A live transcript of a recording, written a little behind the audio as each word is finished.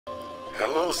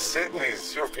Hello Sydney,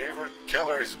 your favorite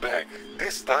killer is back.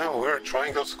 This time we're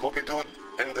trying out Scooby-Doo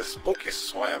and the spooky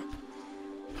swamp.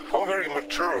 How very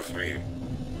mature of me.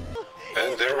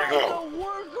 And there we go.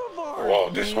 Wow,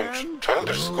 this one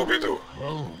childish Scooby-Doo.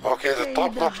 Okay, the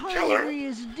top-notch killer.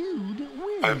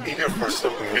 I'm eager for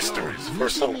some mysteries, for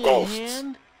some ghosts.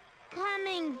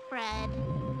 Coming, Fred.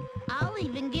 I'll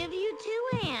even give you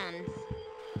 2 hands.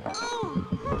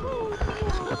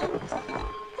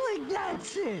 Like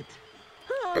that's it.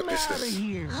 But I'm this out of is...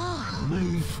 here.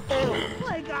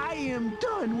 Like I am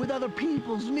done with other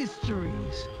people's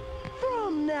mysteries.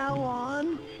 From now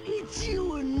on, it's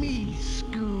you and me,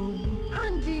 Scoob,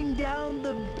 hunting down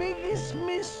the biggest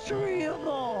mystery of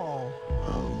all.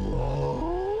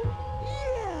 Hello?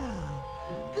 Yeah,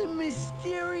 the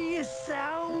mysterious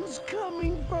sounds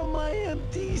coming from my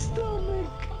empty stomach.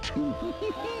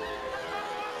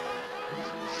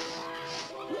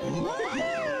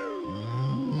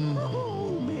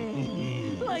 Oh,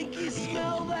 man. Like you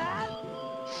smell that?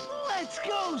 Let's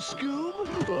go, Scoob.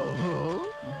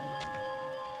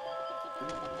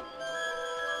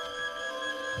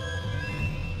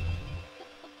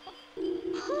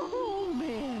 Oh,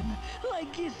 man.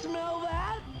 Like you smell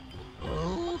that?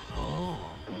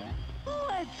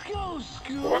 Let's go,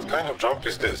 Scoob. What kind of jump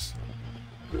is this?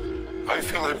 I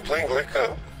feel I'm playing like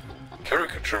a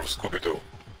caricature of Scooby-Doo.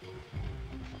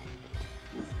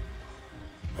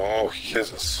 Oh, he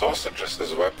has a sausage as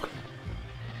his weapon.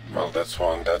 Well, that's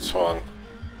one, that's one.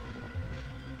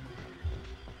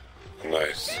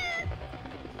 Nice.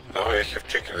 Now I have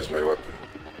chicken as my weapon.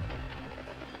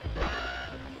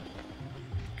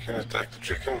 Can I attack the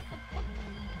chicken?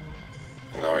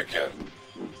 No, I can't.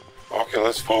 Okay,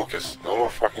 let's focus. No more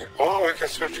fucking... Oh, I can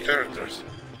switch characters.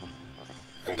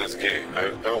 And that's gay. I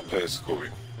will play as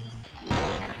Scooby.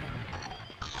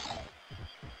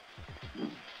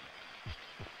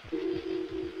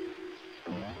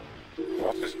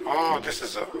 What is... Oh, this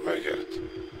is a... I get it.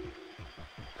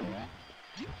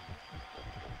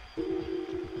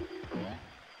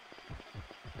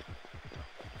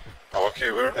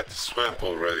 Okay, we're at the swamp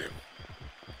already.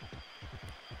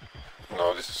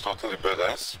 No, this is totally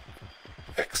badass.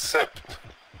 Except...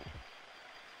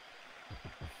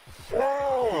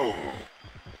 Whoa!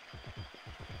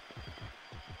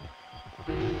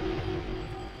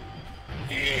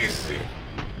 Easy.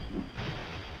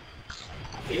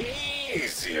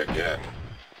 Easy again.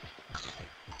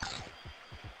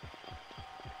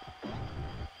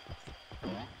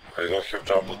 I don't have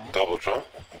double jump.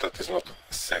 That is not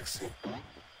sexy.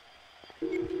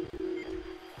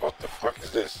 What the fuck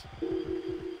is this?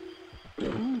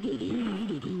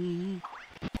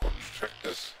 Check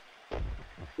this.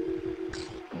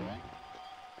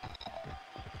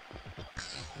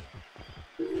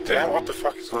 Damn, what the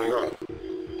fuck is going on?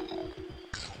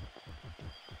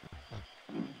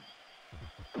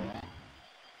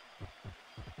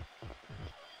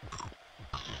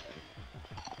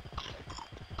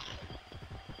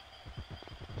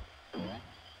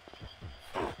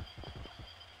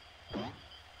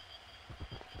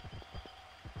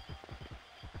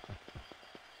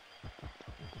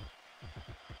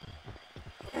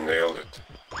 Nailed it.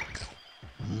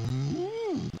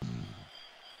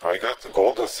 I got the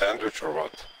golden sandwich or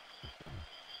what?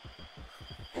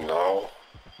 No.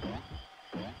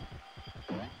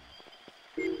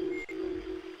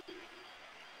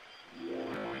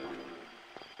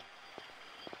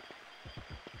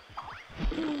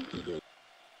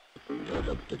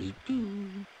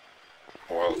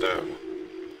 Well done.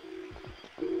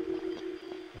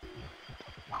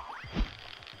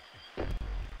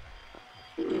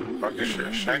 Okay,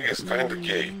 Shaggy is kinda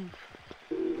gay.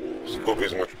 Scooby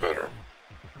is much better.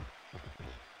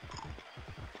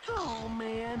 Oh,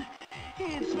 man.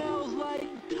 It smells like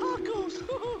tacos.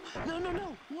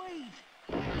 No, wait.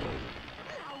 Now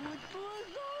it's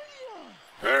lasagna.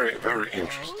 Very, very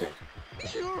interesting.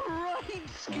 You're right,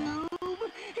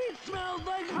 Scoob. It smells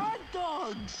like hot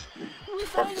dogs. With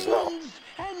Fuck is that? onions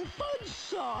and fudge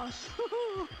sauce.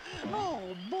 Oh,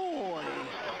 boy.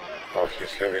 Oh,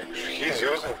 he's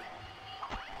using...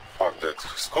 Fuck that.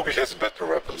 Scooby has better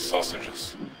weapons,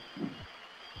 sausages.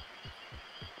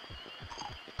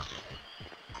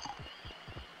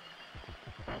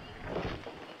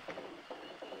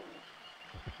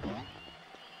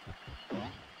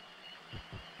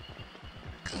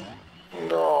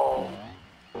 No.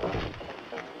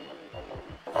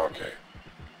 Okay.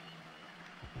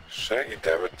 Shaggy,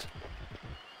 damn it.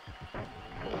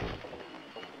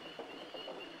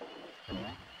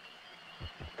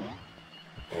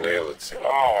 Nail it.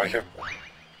 Oh, I have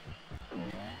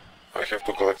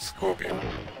to collect Scooby.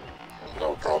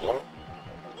 No problem.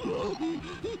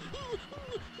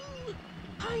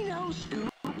 I know,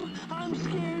 Scoop. I'm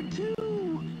scared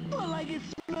too. But like it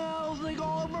smells like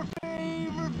all of our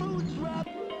favorite foods wrapped.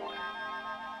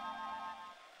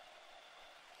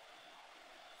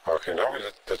 Okay, now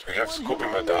that we have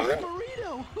Scooby medallion,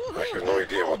 I have no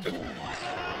idea what it...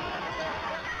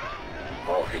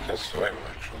 Oh, he can swim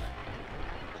actually.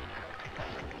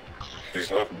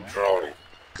 He's not drowning.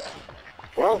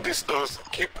 Well, this does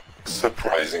keep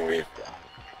surprising me.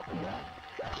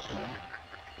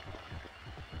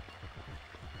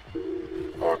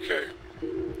 Okay.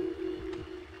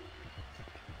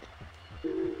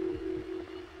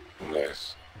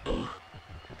 Nice.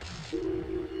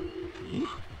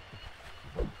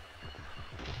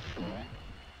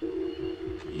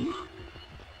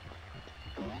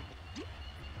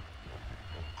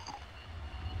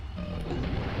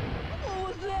 What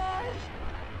was that?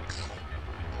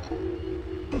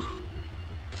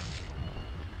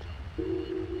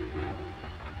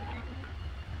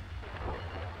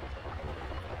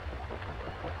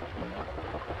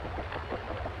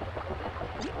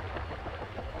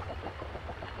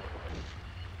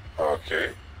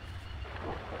 Okay.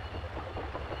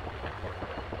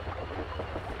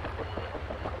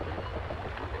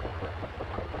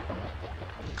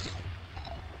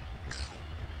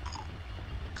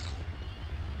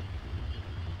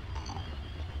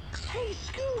 Hey,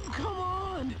 Scoop, come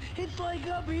on! It's like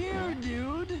up here,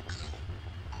 dude!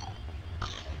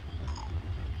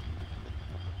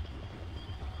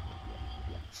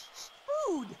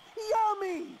 Food!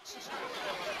 Yummy!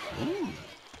 Ooh.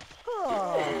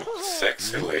 Oh.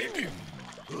 Sexy lady.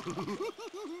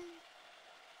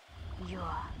 You're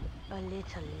a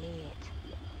little late.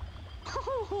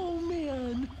 Oh,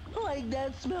 man! Like,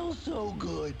 that smells so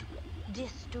good.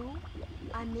 This stew,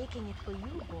 I'm making it for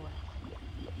you, boy.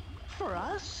 For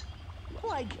us?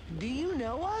 Like, do you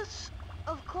know us?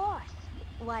 Of course.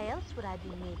 Why else would I be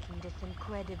making this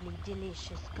incredibly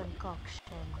delicious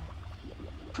concoction?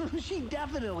 She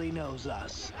definitely knows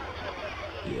us.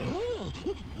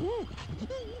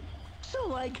 So,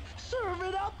 like, serve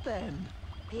it up then.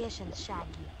 Patience,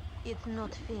 Shaggy. It's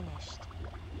not finished.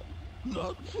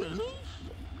 Not finished?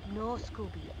 No,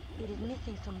 Scooby. It is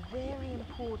missing some very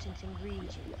important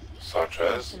ingredients. Such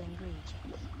as? Special ingredients.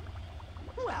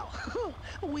 Well,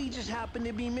 we just happen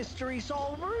to be mystery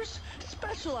solvers,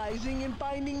 specializing in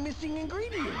finding missing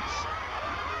ingredients.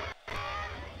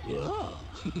 Yeah.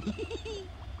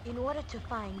 In order to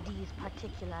find these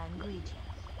particular ingredients,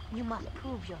 you must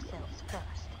prove yourselves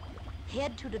first.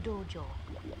 Head to the dojo.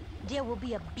 There will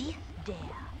be a beast there.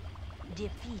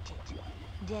 Defeat it.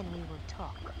 Then we will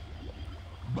talk.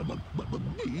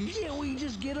 Can't we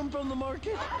just get them from the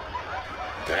market?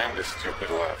 Damn this stupid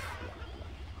laugh.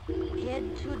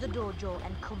 Head to the dojo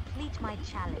and complete my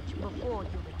challenge before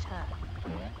you return.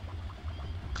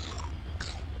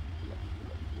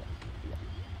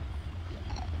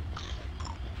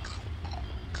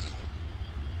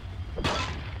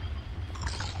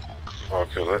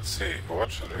 Okay, let's see.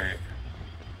 What should we...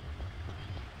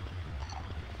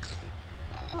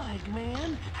 Like,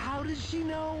 man, how did she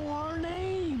know our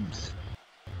names?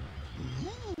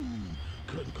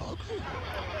 Concoction.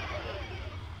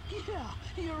 Yeah,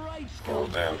 you're right, Scoop. Oh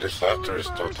damn, this laughter is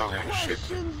totally shitty.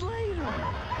 Questions later.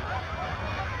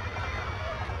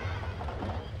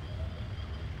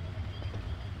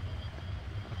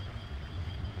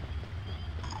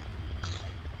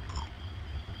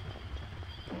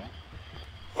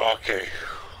 Okay,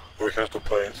 we have to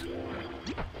play it.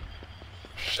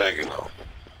 Shaggy now.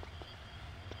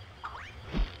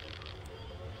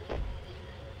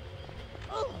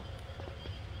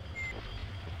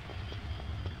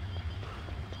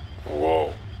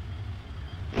 Whoa.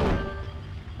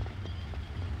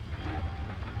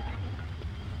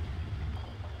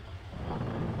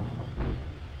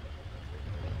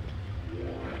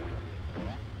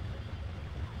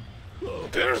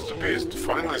 There's the beast.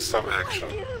 Finally some action.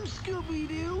 Get him,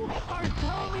 Scooby-Doo! Our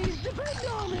tummies depend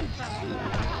on it!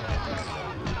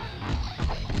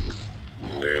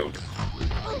 Nailed.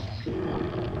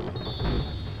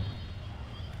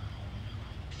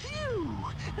 Phew!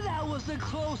 That was a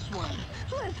close one.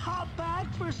 Let's hop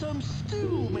back for some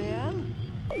stew, man.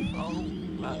 Oh,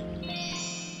 What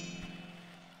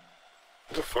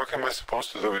the fuck am I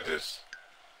supposed to do with this?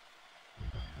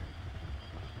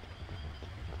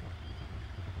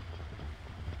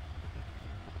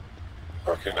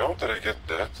 Okay, now that I get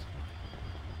that,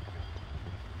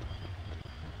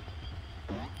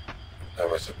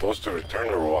 am I supposed to return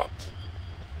or what?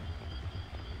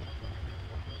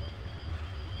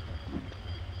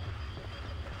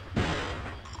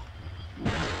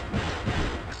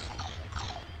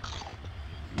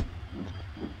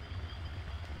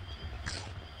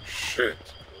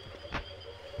 shit.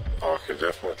 Okay,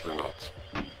 definitely not.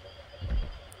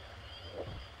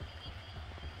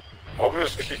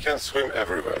 Obviously he can swim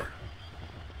everywhere.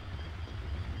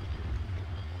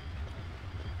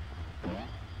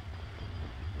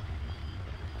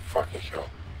 Fucking hell.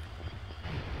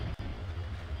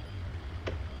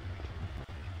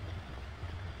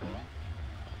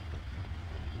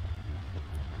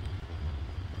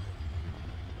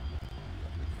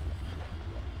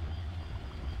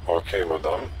 Okay,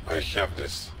 madame, I have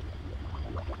this.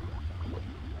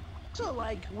 So,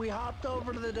 like, we hopped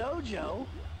over to the dojo.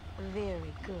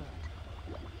 Very good.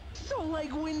 So,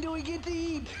 like, when do we get to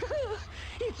eat?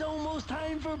 It's almost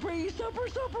time for pre-supper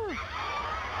supper.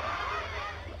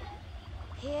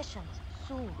 Patience,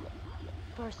 soon.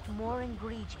 First, more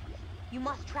ingredients. You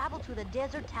must travel to the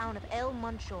desert town of El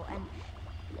Muncho and...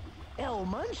 El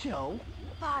Muncho?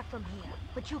 Far from here,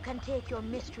 but you can take your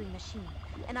mystery machine,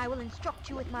 and I will instruct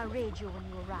you with my radio when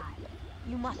you arrive.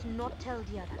 You must not tell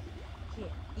the others.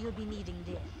 Here, you'll be needing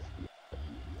this.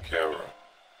 Camera.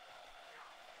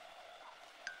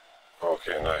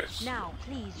 Okay, nice. Now,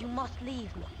 please, you must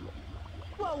leave me.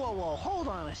 Whoa, hold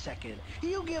on a second.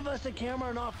 You give us a camera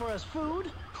and offer us food?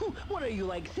 What are you,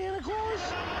 like Santa Claus?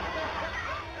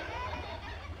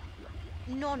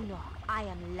 No, I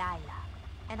am Lila,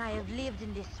 and I have lived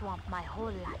in this swamp my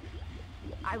whole life.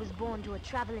 I was born to a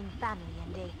traveling family,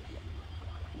 and they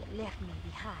left me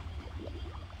behind.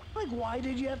 Like, why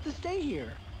did you have to stay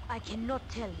here? I cannot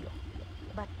tell you,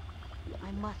 but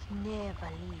I must never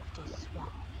leave this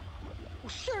swamp. Well,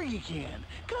 sure you can.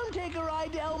 Come take a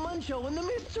ride to El Muncho in the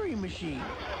mystery machine.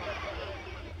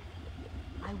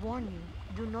 I warn you,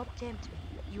 do not tempt me.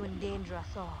 You endanger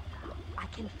us all. I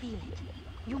can feel it.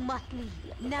 You must leave,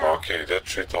 now. Okay, that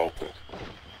shit opened.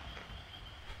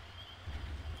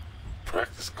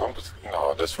 Practice combat.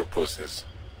 No, that's for pussies.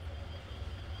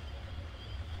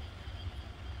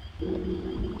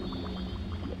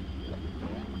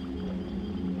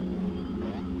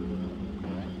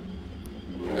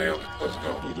 Nailed it, let's go.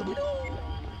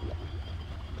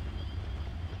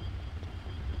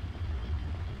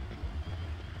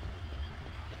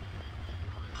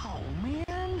 Oh,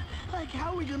 man. Like,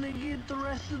 how are we gonna get the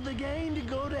rest of the gang to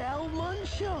go to El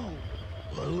Muncho?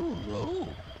 I don't know.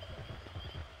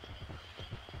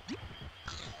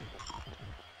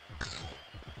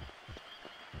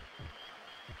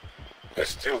 I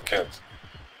still can't.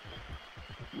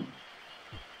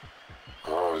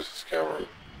 Oh, this is camera.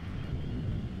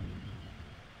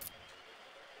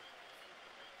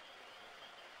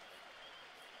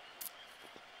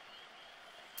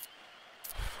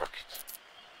 Fuck it.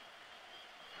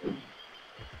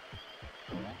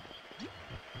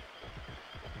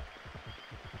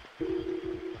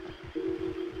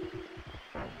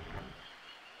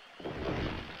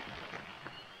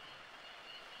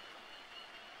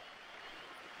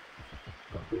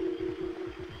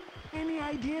 Any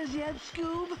ideas yet,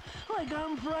 Scoob? Like,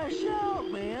 I'm fresh out,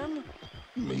 man.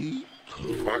 Me?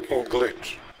 Fucking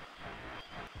glitch.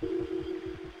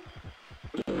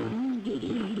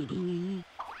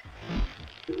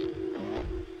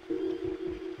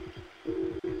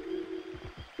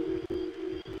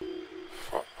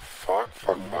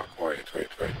 Fuck, wait.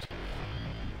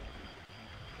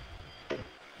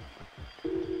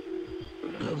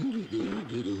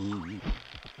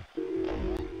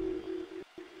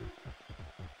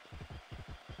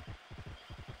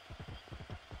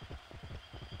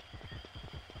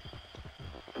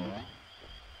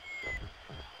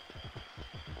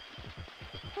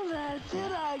 That's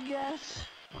it, I guess.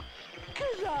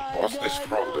 'Cause I What's got this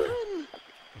from there?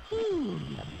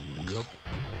 Yep.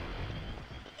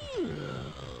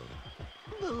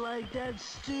 But like, that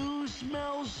stew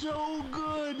smells so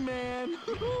good, man.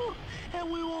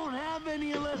 And we won't have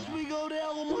any unless we go to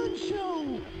El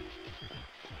Muncho.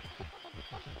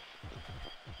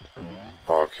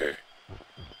 Okay.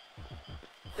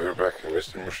 We're back in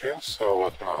Mystery Machine, so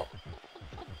what now?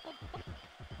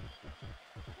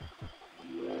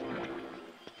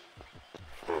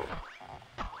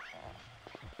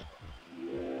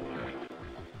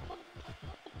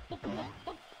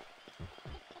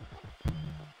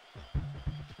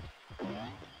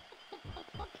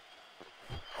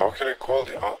 How can I call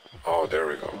the... Oh, there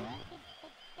we go.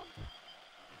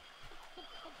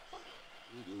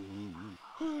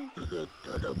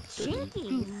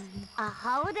 Jinkies, a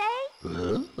holiday?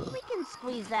 We can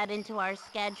squeeze that into our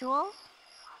schedule.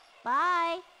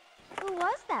 Bye. Who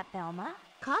was that, Velma?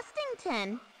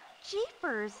 Costington.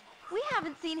 Jeepers, we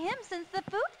haven't seen him since the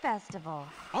food festival.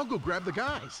 I'll go grab the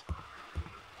guys.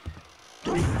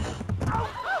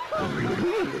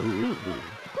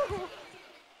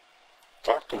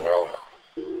 Talk to Velma.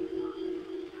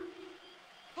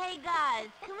 guys,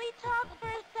 can we talk for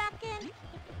a second?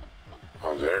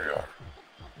 Oh, there you are.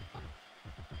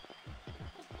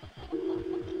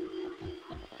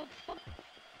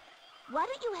 Why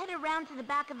don't you head around to the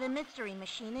back of the mystery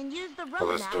machine and use the road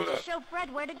Let's map do to that. show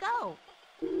Fred where to go?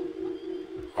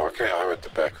 Okay, I'm at the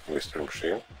back of Mr.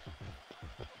 Machine.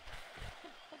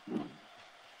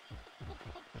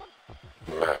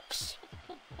 Maps.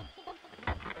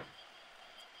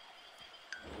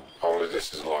 Only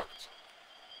this is locked.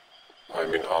 I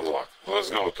mean unlocked. Let's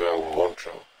go to El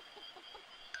Moncho.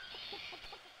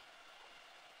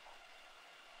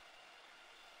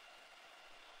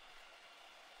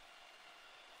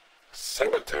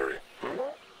 Cemetery. Yeah,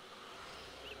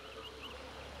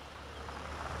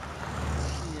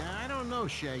 I don't know,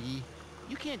 Shaggy.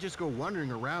 You can't just go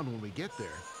wandering around when we get there.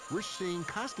 We're seeing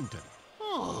Costington.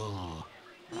 Oh.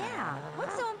 Yeah,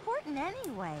 what's so important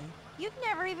anyway? You've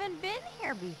never even been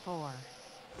here before.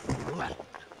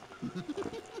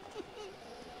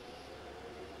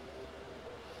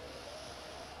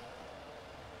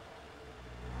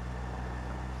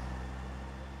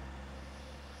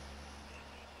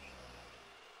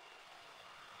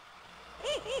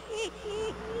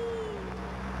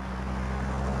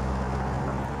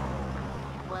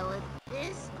 Well, if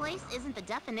this place isn't the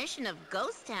definition of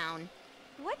ghost town,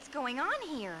 what's going on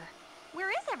here? Where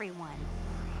is everyone?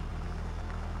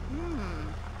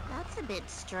 That's a bit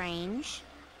strange.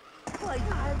 Like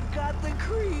I've got the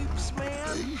creeps,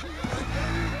 man.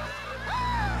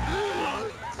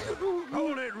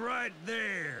 Hold it right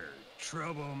there,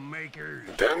 troublemaker.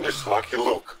 Damn this Lucky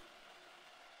Luke.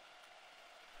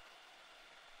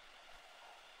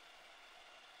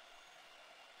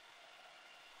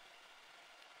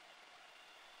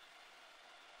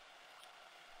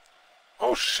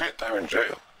 Oh shit, I'm in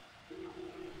jail.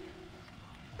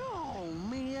 Oh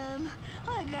man,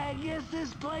 like I guess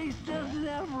this place doesn't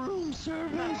have room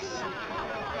service.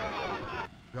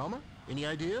 Velma, any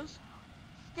ideas?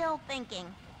 Still thinking.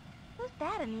 Who's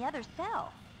that in the other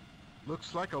cell?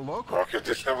 Looks like a local. Okay,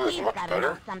 this level is He's much gotta know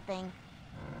better. something.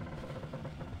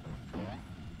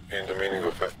 In the meaning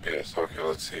of FPS. Okay,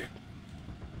 let's see.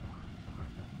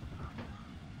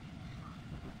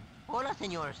 Hola,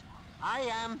 señores. I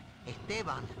am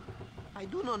Esteban. I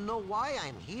do not know why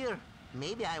I'm here.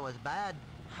 Maybe I was bad.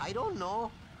 I don't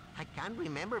know. I can't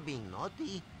remember being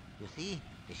naughty. You see,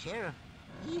 the sheriff,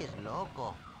 he is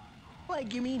loco.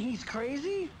 Like, you mean he's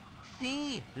crazy?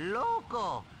 See,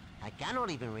 loco. I cannot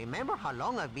even remember how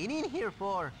long I've been in here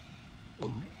for.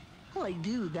 Like,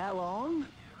 dude, that long?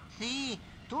 See,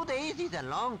 2 days is a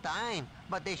long time,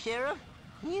 but the sheriff,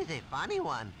 he is a funny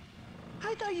one.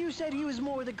 I thought you said he was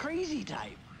more the crazy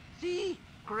type. See,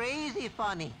 crazy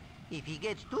funny. If he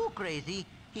gets too crazy,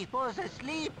 he falls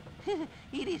asleep.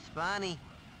 It is funny.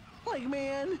 Like,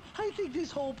 man, I think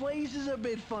this whole place is a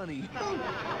bit funny.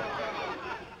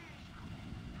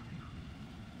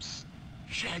 Psst.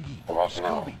 Shaggy, What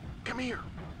now? Scooby, come here.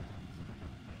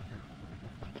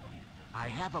 I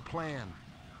have a plan.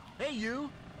 Hey, you.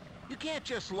 You can't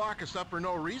just lock us up for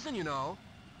no reason, you know.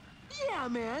 Yeah,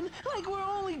 man, like we're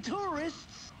only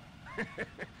tourists.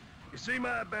 You see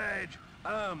my badge?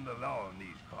 I'm the law in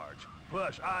these parts.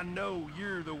 Plus, I know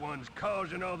you're the ones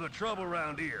causing all the trouble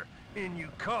around here. And you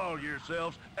call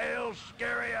yourselves El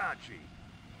Scariachi.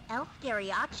 El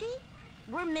Scariachi?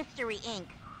 We're Mystery Inc.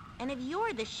 And if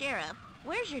you're the sheriff,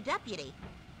 where's your deputy?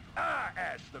 I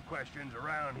ask the questions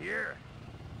around here.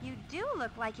 You do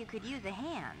look like you could use a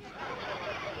hand.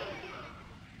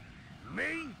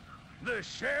 Me? The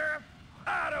sheriff?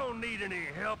 I don't need any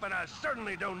help, and I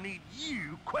certainly don't need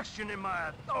you questioning my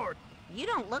authority. You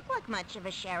don't look like much of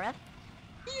a sheriff.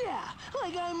 Yeah,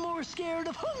 like I'm more scared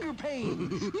of hunger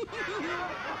pains.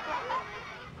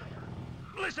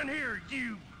 Listen here,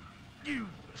 you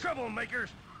troublemakers.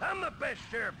 I'm the best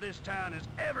sheriff this town has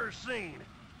ever seen.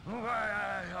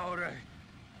 Why, I oughta...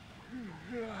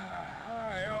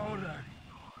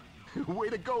 Way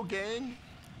to go, gang.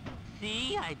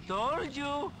 See, I told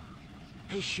you.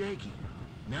 Hey, Shaggy,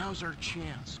 now's our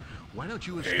chance. Why don't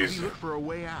you and Easy. Scooby look for a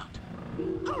way out?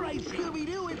 All right,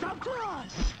 Scooby-Doo, it's up to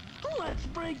us. Let's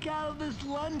break out of this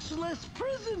lunchless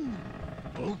prison.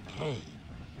 Okay.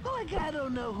 Like, I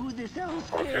don't know who this El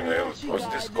Okay, Neil, Scariachi what's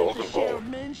guy this that golden the sheriff ball?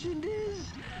 mentioned is.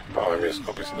 Oh, I He miss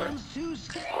Scooby Snack. sounds too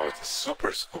Oh, it's a super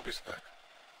Scooby Snack.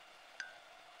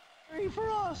 scary for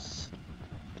us.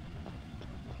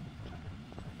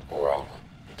 Well,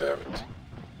 damn it.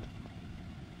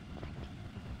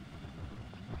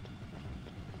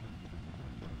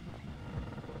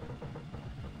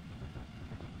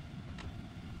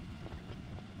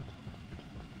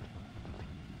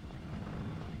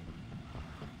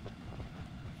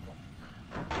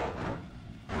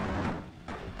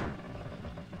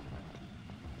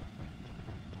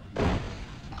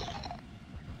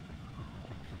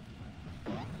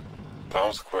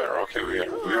 Town square. Okay, we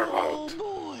are Oh out.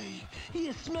 boy!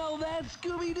 You smell that,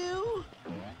 Scooby-Doo?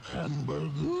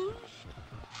 Hamburgers?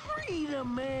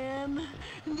 Freedom, man!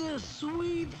 The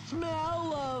sweet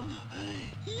smell of...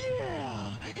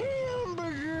 yeah!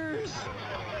 Hamburgers!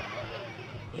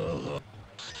 It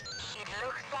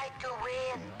looks like the way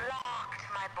is blocked,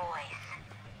 my boys.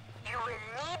 You will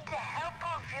need the help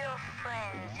of your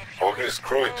friends if you Okay,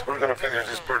 screw it. We're gonna finish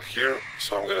this part here,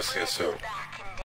 so I'm gonna see you soon.